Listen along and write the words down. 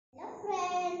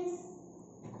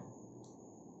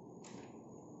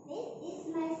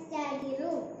my study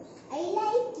room. I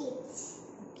like it.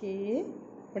 Okay.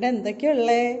 ഇവിടെ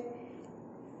എന്തൊക്കെയുള്ളേ?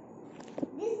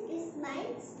 This is my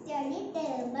study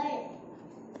table.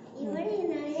 ഇവിടെ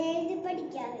നിന്നാണ് ഞാൻ എഴുതി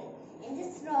പഠിക്കാറ്. എന്റെ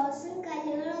സ്ട്രോസും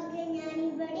കല്ലുകളൊക്കെ ഞാൻ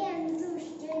ഇവിടെയാണ്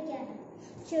സൂക്ഷിച്ചു വെക്കാറ്.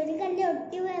 പക്ഷെ ഒരു കല്ല്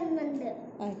ഒട്ടി വരുന്നുണ്ട്.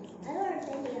 അത്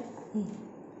കുഴപ്പമില്ല.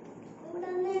 ഇവിടെ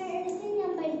ഒന്ന് എഴുതി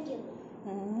ഞാൻ പഠിക്കും.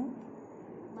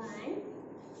 1,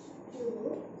 2,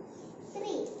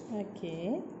 3. ഓക്കെ.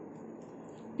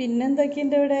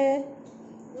 പിന്നെന്തൊക്കെയുണ്ട് ഇവിടെ?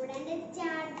 ഇവിടെ എന്റെ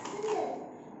ചാർട്ട്സ് ഉണ്ട്.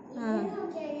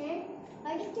 നോക്കിയാണ് ഞാൻ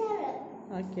പഠിക്കാറ്.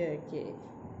 Okay okay.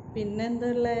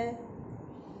 പിന്നെന്തുള്ളേ?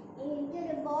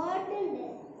 എനിക്കൊരു ബോർഡ് ഉണ്ട്.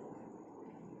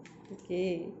 ഓക്കെ.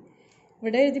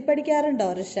 ഇവിടെ എഴുതി പഠിക്കാറുണ്ടോ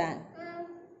റിഷാൻ?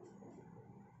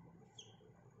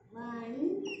 1,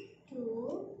 2,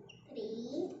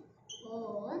 3,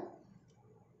 4,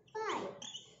 5.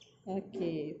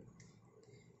 ഓക്കെ.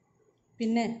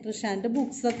 പിന്നെ റിഷാന്റെ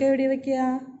ബുക്സ് ഒക്കെ എവിടെ വെക്കുക?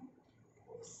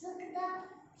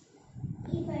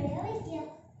 ഇവിടെ വയ്ക്കാം.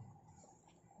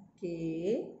 ഓക്കെ.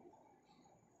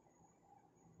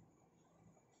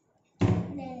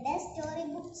 എന്റെ സ്റ്റോറി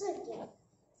ബുക്സ് വയ്ക്കാം.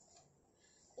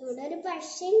 ഇവിടെ ഒരു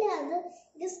പക്ഷിയുണ്ട്. അത്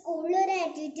ഇത് സ്കൂളിൽ ഒരു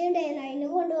ആക്ടിവിറ്റി ഉണ്ടായിരുന്നു. അതിന്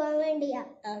കൊണ്ടുപോകാൻ വേണ്ടിയാ.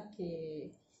 ഓക്കെ.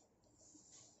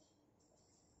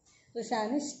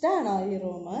 റിഷാന് ഇഷ്ടാണോ ഈ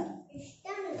റൂം?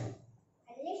 ഇഷ്ടാണ്,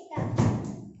 നല്ല ഇഷ്ടമാണ്.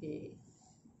 Okay.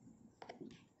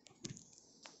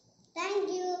 Thank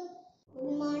you.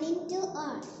 Good morning to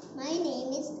all. My name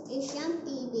is Rhishan P.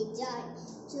 Vijay.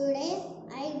 Today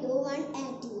I do one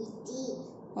activity.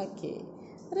 Okay.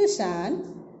 Rhishan,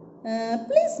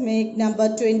 please make number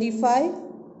 25.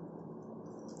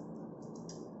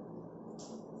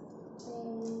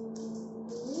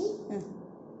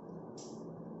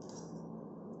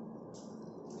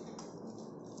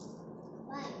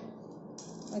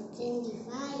 25. Okay.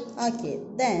 25. Okay.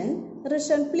 Then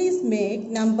Rhishan, please make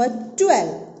number 12.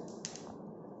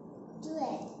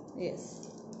 12. Yes.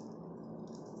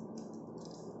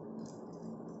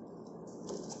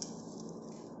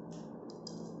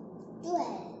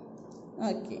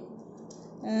 Okay.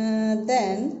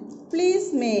 Then please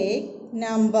make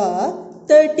number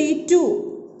 32.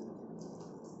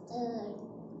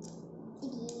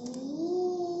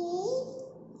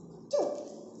 32.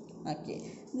 Okay.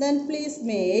 Then please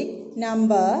make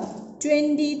number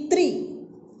 23.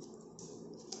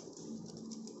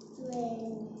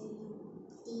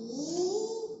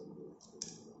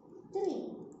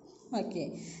 23. Okay.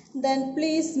 Then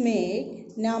please make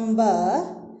number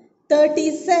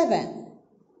 37.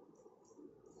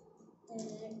 30.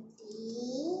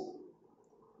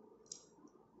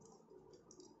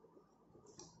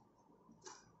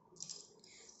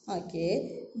 Okay.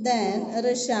 Then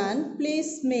Rhishan,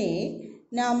 please make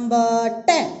number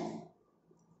 10.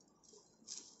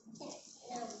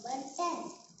 Number 10.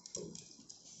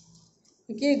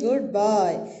 Okay, good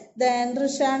boy. Then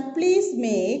Rhishan, please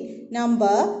make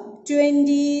number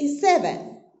 27.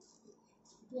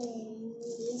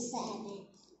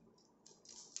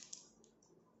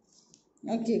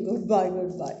 27. Okay, good boy,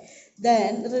 good boy.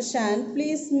 Then Rhishan,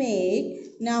 please make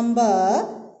number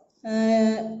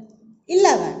 11.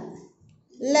 11.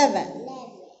 11.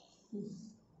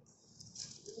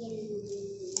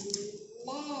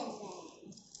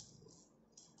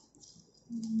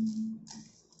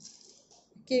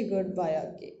 Okay, good boy.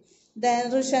 Okay.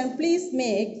 Then Rhishan, please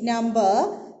make number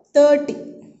 30.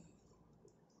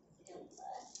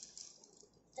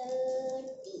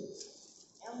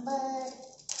 Number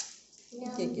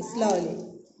 30. Okay, slowly.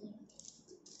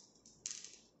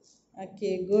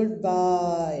 Okay, good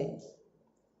boy.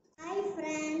 Hi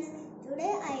friends,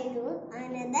 today I do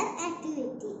another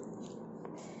activity.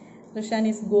 Rhishan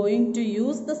is going to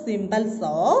use the symbols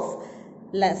of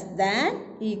less than,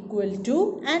 equal to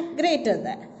and greater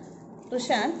than.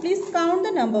 Rhishan, please count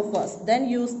the number first, then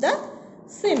use the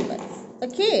symbols.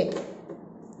 Okay?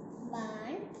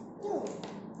 1, 2,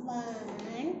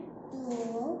 1,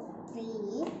 2,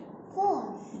 3, 4.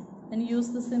 And use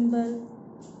the symbol.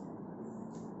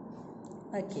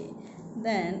 Okay.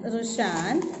 Then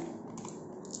Rhishan,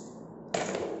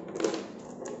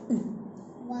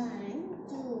 1,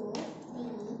 2,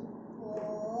 3,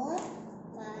 4,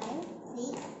 5,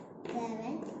 6,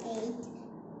 7, 8.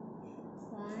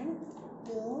 1,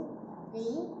 2,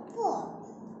 3, 4.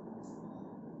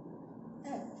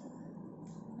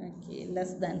 okay,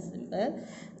 less than symbol.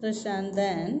 Rhishan,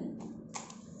 then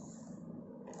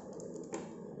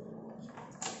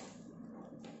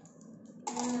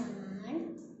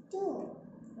 1, 2,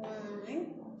 1,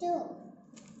 2.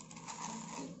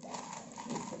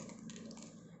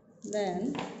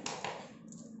 Then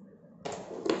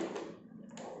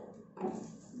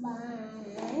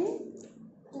 1,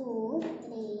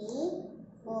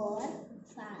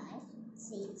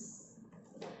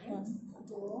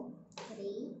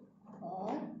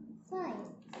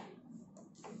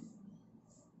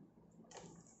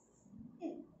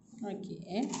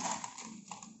 Okay.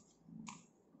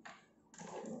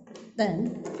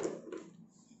 Then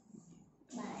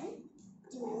 1,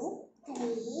 2,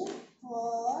 3,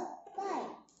 4, 5.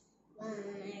 1,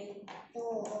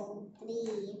 2,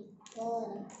 3,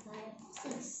 4,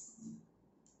 5, 6.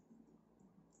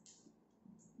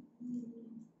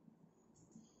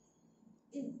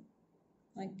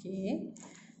 okay.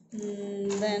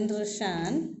 Then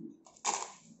Rhishan.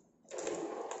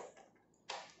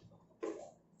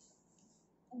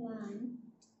 1,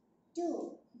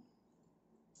 2.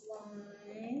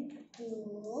 1,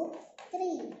 2,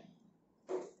 3.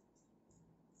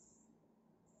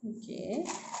 Okay.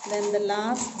 Then the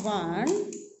last one.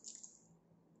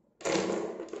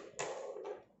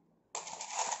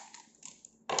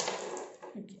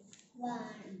 Okay. 1,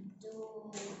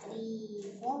 2,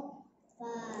 3, 4,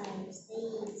 5, 6,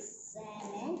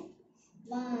 7.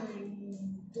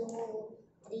 1, 2,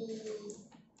 3,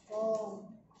 4,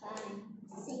 5,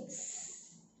 6.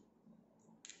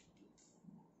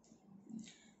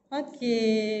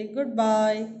 Okay.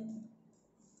 Goodbye.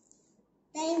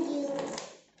 Thank you.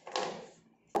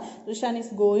 Rhishan is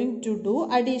going to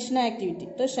do addition activity.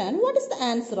 Rhishan, what is the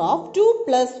answer of 2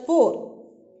 plus 4?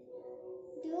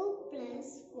 2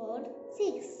 plus 4,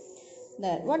 6.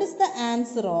 Then what is the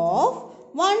answer of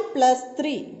 1 plus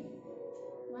 3?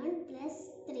 1 plus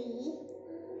 3,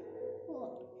 4.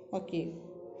 Okay.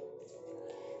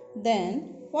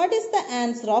 Then what is the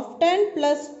answer of 10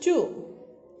 plus 2?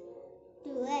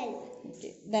 12.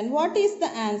 Okay. Then what is the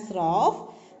answer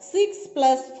of 6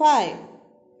 plus 5?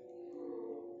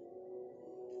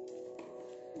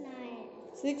 9.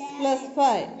 6 plus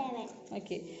 5. 11.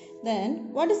 Okay.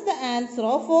 Then what is the answer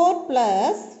of 4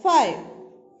 plus 5?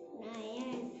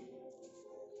 9.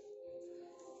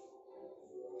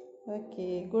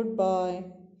 Okay. Goodbye.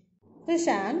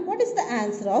 Rhishan, what is the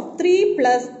answer of 3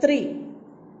 plus 3?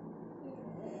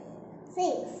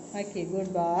 6. Okay.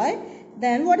 Goodbye.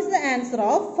 Then what is the answer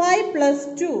of 5 plus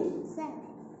 2? 7.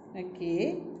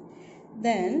 Okay.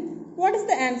 Then what is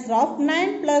the answer of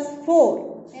 9 plus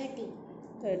 4? 30.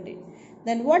 30.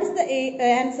 Then what is the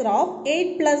answer of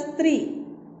 8 plus 3?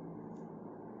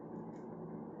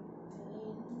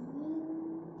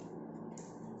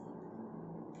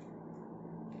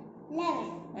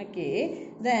 11. Okay.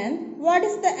 Then what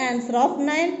is the answer of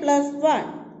 9 plus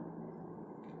 1?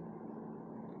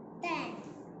 10.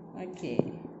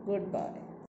 Okay. Goodbye.